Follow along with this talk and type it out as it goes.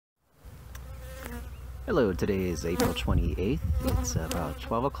Hello, today is April 28th. It's about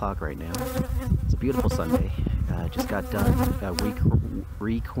 12 o'clock right now. It's a beautiful Sunday. Just got done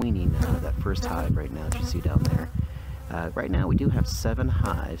re-queening that first hive right now that you see down there. Right now we do have 7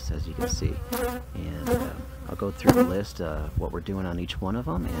 hives, as you can see. And I'll go through the list, what we're doing on each one of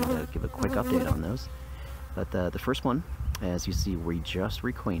them, and give a quick update on those. But the first one, as you see, we just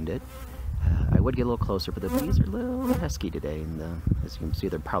re-queened it. I would get a little closer, but the bees are a little pesky today, and as you can see,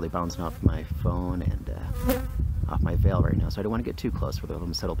 they're probably bouncing off my phone and off my veil right now, so I don't want to get too close for them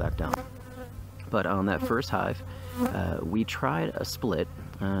to settle back down. But on that first hive, we tried a split.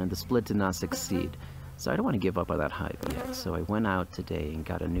 The split did not succeed, so I don't want to give up on that hive yet. So I went out today and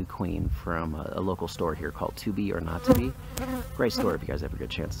got a new queen from a local store here called To Be or Not To Be. Great store if you guys ever get a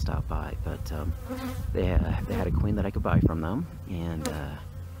chance to stop by. But they had a queen that I could buy from them, and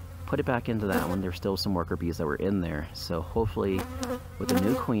put it back into that one. There's still some worker bees that were in there, so hopefully with the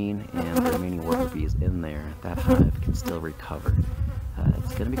new queen and the remaining worker bees in there, that hive can still recover.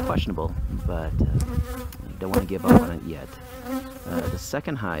 It's going to be questionable, but you don't want to give up on it yet. The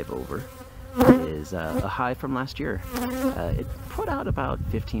second hive over is a hive from last year. It put out about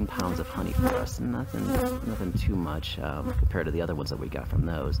 15 pounds of honey for us, nothing too much compared to the other ones that we got from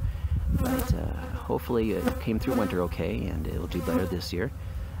those. But hopefully it came through winter okay, and it'll do better this year.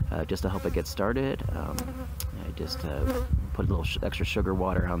 Just to help it get started, I just put a little extra sugar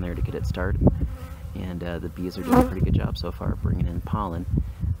water on there to get it started, and the bees are doing a pretty good job so far bringing in pollen.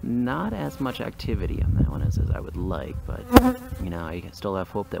 Not as much activity on that one as I would like, but you know, I still have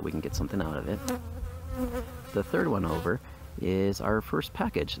hope that we can get something out of it. The third one over is our first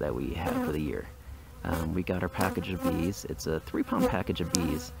package that we had for the year. We got our package of bees. It's a 3-pound package of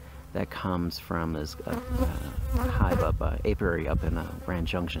bees that comes from this hive up, apiary up in Grand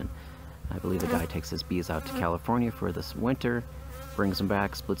Junction. I believe the guy takes his bees out to California for this winter, brings them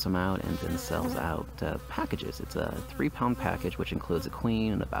back, splits them out, and then sells out packages. It's a 3-pound package, which includes a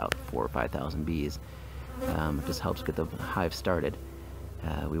queen and about 4,000 or 5,000 bees. It just helps get the hive started.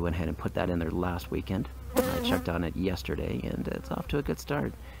 We went ahead and put that in there last weekend. I checked on it yesterday, and it's off to a good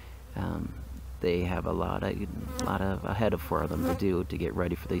start. They have a lot of ahead for them to do to get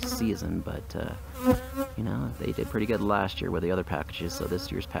ready for the season, but you know, they did pretty good last year with the other packages, so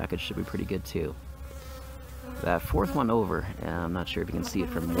this year's package should be pretty good too. That fourth one over, I'm not sure if you can see it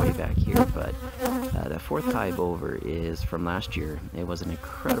from way back here, but that fourth hive over is from last year. It was an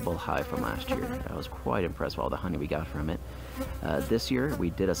incredible hive from last year. I was quite impressed with all the honey we got from it. This year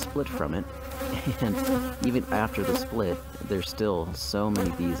we did a split from it, and even after the split, there's still so many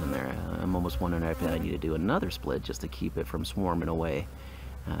bees in there. I'm almost wondering if I need to do another split just to keep it from swarming away.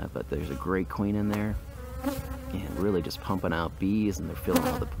 But there's a great queen in there, and really just pumping out bees, and they're filling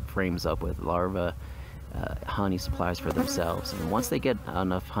all the frames up with larvae. Honey supplies for themselves, and once they get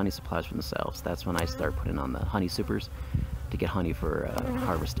enough honey supplies for themselves, that's when I start putting on the honey supers to get honey for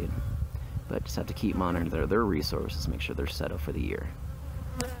harvesting. But just have to keep monitoring their resources, make sure they're set up for the year.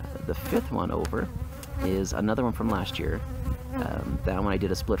 The fifth one over is another one from last year. That one I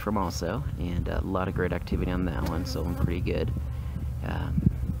did a split from also, and a lot of great activity on that one, so I'm pretty good. I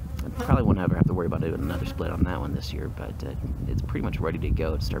probably won't ever have to worry about doing another split on that one this year, but it's pretty much ready to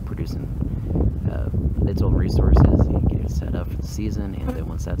go to start producing its own resources and get it set up for the season, and then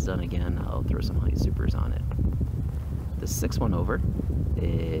once that's done again, I'll throw some honey supers on it. The sixth one over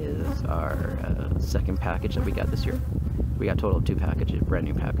is our second package that we got this year. We got a total of 2 packages, brand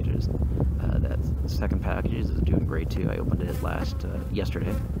new packages. That second package is doing great too. I opened it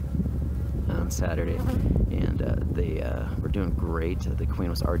yesterday on Saturday, and they were doing great. The queen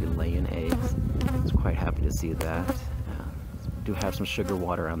was already laying eggs. I was quite happy to see that. Do have some sugar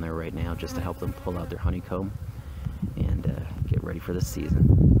water on there right now just to help them pull out their honeycomb and get ready for the season.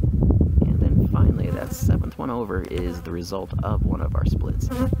 And then finally, that 7th one over is the result of one of our splits.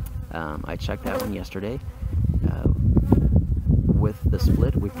 I checked that one yesterday. With the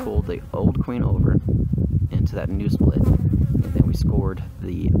split, we pulled the old queen over into that new split, and then we scored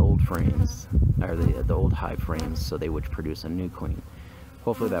the old frames, or the old hive frames, so they would produce a new queen.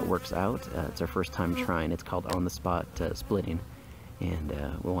 Hopefully that works out. It's our first time trying. It's called on-the-spot splitting, and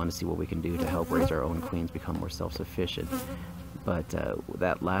we'll want to see what we can do to help raise our own queens become more self-sufficient. But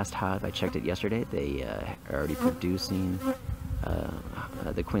that last hive, I checked it yesterday, they are already producing,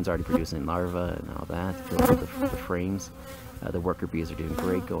 the queen's already producing larvae and all that, filling up the frames. The worker bees are doing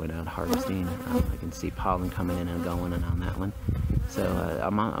great going out harvesting. I can see pollen coming in and going and on that one. So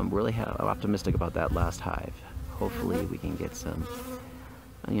I'm really optimistic about that last hive. Hopefully we can get some,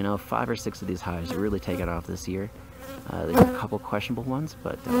 you know, 5 or 6 of these hives really taken off this year. There's a couple questionable ones,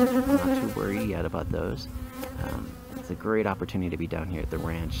 but I'm not too worried yet about those. a great opportunity to be down here at the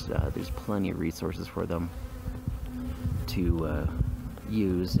ranch. There's plenty of resources for them to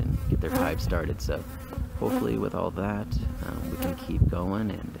use and get their hive started. So hopefully with all that, we can keep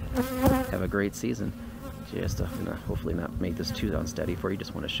going and have a great season. Just hopefully not make this too unsteady for you.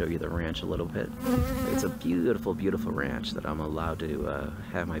 Just want to show you the ranch a little bit. It's a beautiful, beautiful ranch that I'm allowed to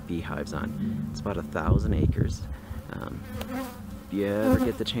have my beehives on. It's about 1,000 acres. If you ever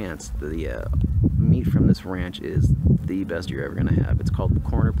get the chance, the meat from this ranch is the best you're ever going to have. It's called the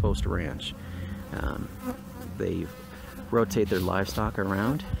Corner Post Ranch. They rotate their livestock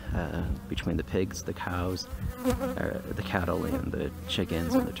around between the pigs, the cows, the cattle, and the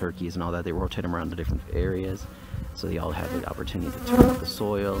chickens and the turkeys and all that. They rotate them around to different areas, so they all have the opportunity to turn up the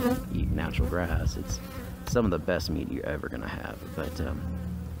soil, eat natural grass. It's some of the best meat you're ever going to have. But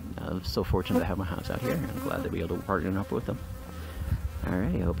I'm so fortunate to have my house out here. I'm glad to be able to partner up with them.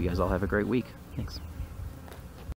 Alright, I hope you guys all have a great week. Thanks.